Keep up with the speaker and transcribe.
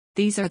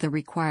These are the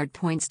required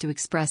points to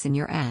express in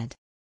your ad.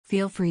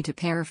 Feel free to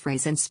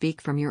paraphrase and speak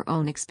from your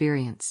own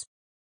experience.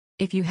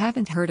 If you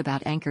haven't heard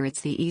about Anchor, it's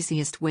the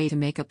easiest way to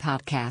make a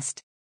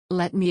podcast.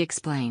 Let me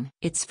explain.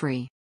 It's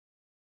free.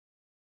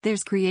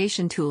 There's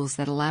creation tools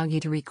that allow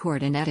you to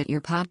record and edit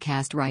your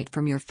podcast right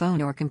from your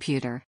phone or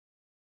computer.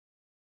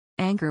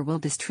 Anchor will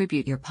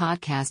distribute your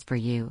podcast for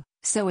you,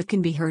 so it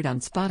can be heard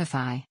on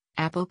Spotify,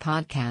 Apple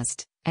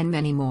Podcast, and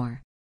many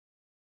more.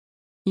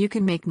 You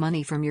can make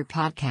money from your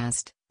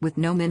podcast, with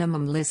no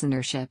minimum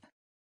listenership.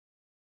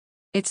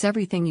 It's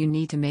everything you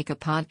need to make a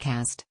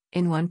podcast,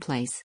 in one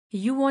place.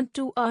 You want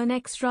to earn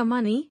extra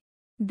money?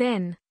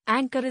 Then,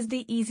 Anchor is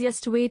the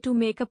easiest way to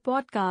make a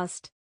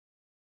podcast.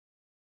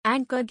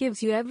 Anchor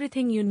gives you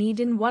everything you need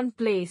in one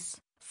place,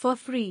 for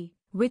free,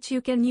 which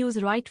you can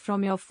use right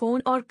from your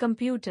phone or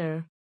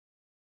computer.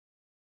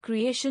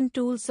 Creation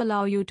tools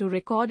allow you to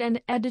record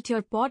and edit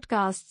your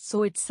podcast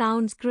so it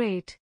sounds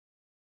great.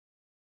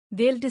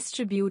 They'll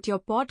distribute your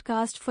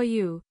podcast for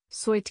you,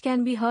 so it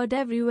can be heard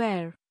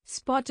everywhere: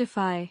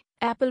 Spotify,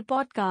 Apple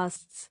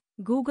Podcasts,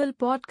 Google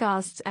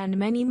Podcasts, and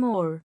many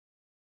more.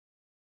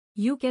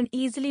 You can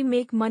easily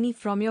make money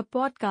from your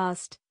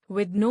podcast,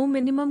 with no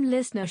minimum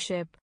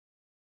listenership.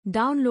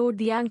 Download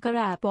the Anchor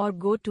app or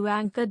go to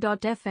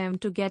anchor.fm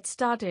to get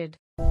started.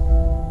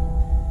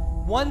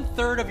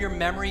 1/3 of your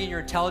memory and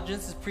your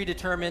intelligence is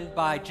predetermined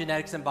by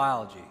genetics and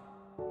biology.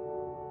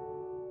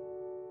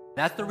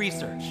 That's the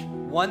research.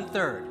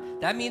 1/3.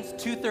 That means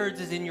 2/3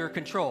 is in your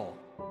control.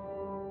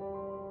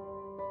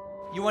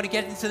 You want to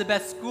get into the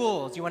best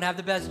schools, you want to have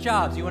the best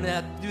jobs, you want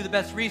to do the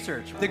best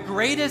research. The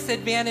greatest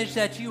advantage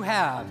that you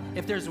have,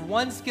 if there's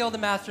one skill to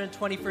master in the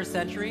 21st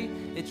century,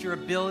 it's your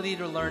ability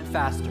to learn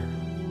faster.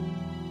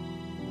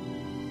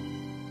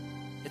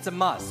 It's a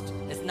must.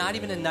 It's not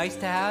even a nice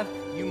to have.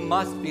 You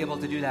must be able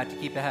to do that to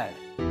keep ahead.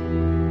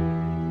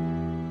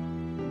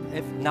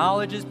 If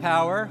knowledge is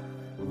power,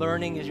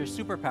 learning is your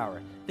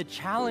superpower. The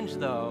challenge,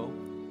 though,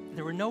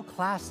 there were no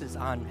classes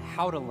on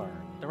how to learn.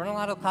 There weren't a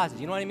lot of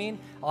classes, you know what I mean?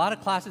 A lot of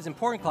classes,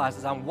 important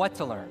classes on what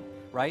to learn,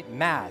 right?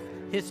 Math,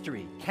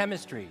 history,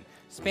 chemistry,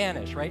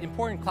 Spanish, right?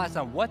 Important classes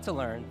on what to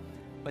learn,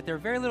 but there are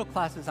very little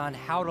classes on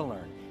how to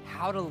learn,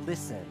 how to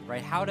listen,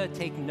 right? How to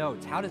take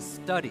notes, how to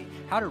study,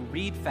 how to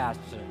read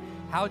faster,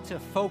 how to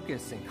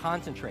focus and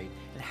concentrate,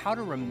 and how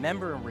to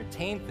remember and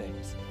retain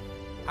things.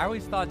 I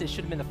always thought this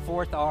should have been the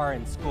 4th R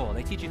in school.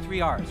 They teach you 3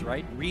 R's,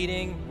 right?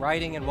 Reading,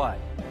 writing, and what?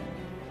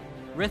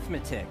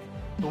 Arithmetic.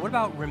 But what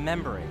about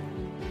remembering,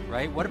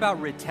 right? What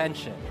about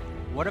retention?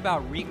 What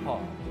about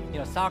recall? You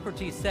know,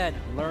 Socrates said,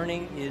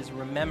 learning is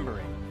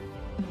remembering.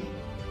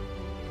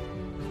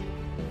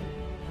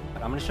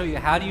 But I'm going to show you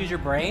how to use your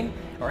brain,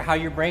 or how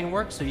your brain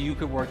works, so you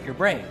could work your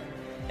brain.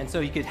 And so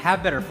you could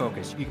have better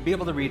focus. You could be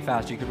able to read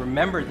faster. You could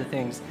remember the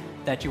things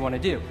that you want to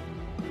do.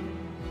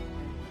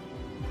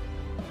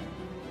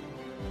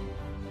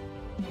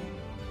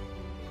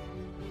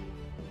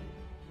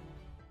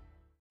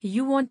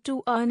 You want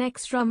to earn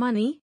extra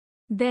money?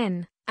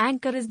 Then,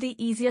 Anchor is the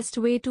easiest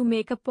way to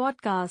make a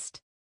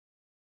podcast.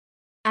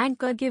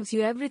 Anchor gives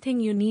you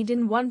everything you need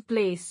in one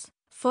place,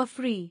 for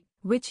free,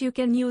 which you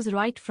can use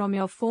right from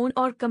your phone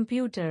or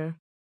computer.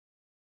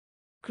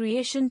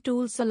 Creation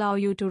tools allow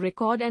you to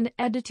record and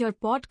edit your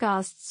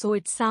podcast so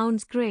it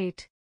sounds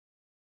great.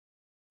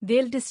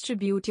 They'll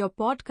distribute your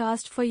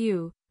podcast for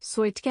you,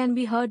 so it can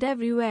be heard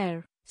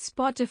everywhere: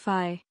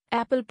 Spotify,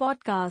 Apple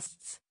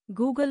Podcasts,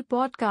 Google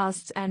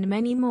Podcasts, and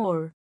many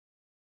more.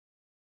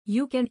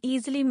 You can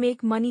easily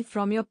make money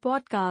from your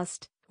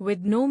podcast,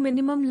 with no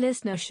minimum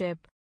listenership.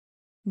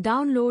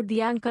 Download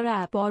the Anchor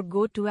app or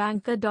go to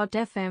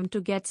anchor.fm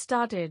to get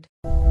started.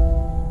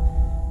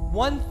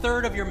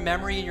 1/3 of your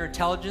memory and your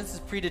intelligence is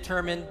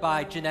predetermined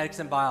by genetics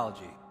and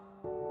biology.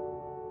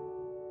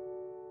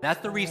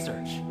 That's the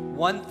research.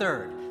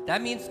 1/3.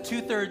 That means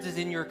 2/3 is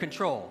in your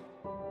control.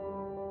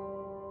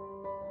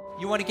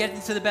 You want to get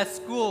into the best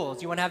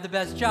schools, you want to have the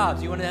best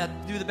jobs, you want to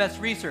do the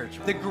best research.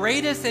 The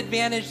greatest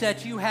advantage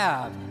that you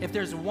have, if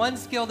there's one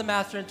skill to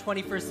master in the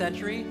 21st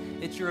century,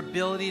 it's your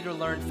ability to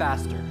learn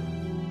faster.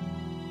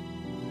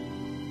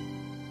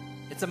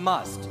 It's a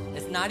must.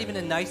 It's not even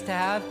a nice to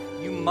have.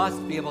 You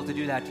must be able to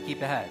do that to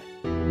keep ahead.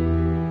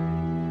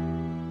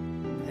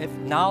 If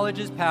knowledge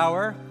is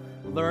power,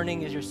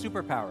 learning is your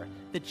superpower.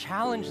 The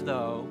challenge,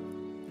 though,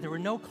 there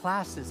were no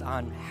classes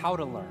on how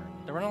to learn.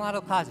 There weren't a lot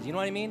of classes, you know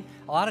what I mean?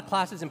 A lot of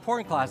classes,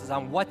 important classes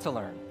on what to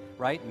learn,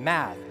 right?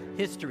 Math,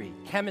 history,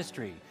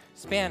 chemistry,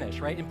 Spanish,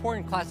 right?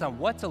 Important classes on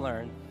what to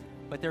learn,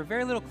 but there are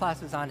very little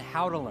classes on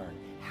how to learn,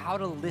 how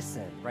to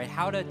listen, right?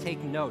 How to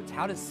take notes,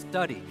 how to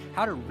study,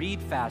 how to read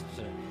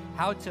faster,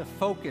 how to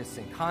focus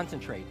and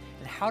concentrate,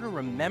 and how to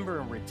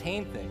remember and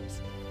retain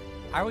things.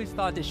 I always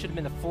thought this should have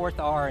been the 4th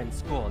R in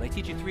school. They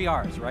teach you 3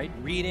 R's, right?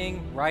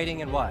 Reading,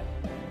 writing, and what?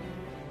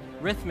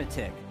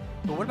 Arithmetic.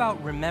 But what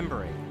about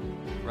remembering,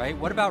 right?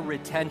 What about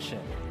retention?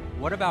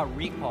 What about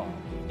recall?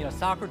 You know,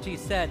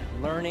 Socrates said,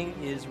 learning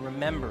is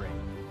remembering.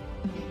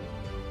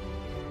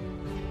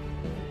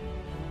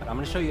 But I'm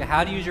going to show you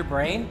how to use your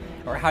brain,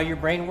 or how your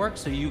brain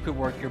works, so you could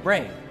work your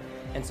brain.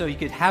 And so you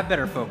could have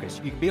better focus.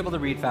 You could be able to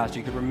read faster.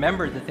 You could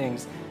remember the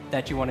things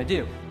that you want to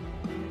do.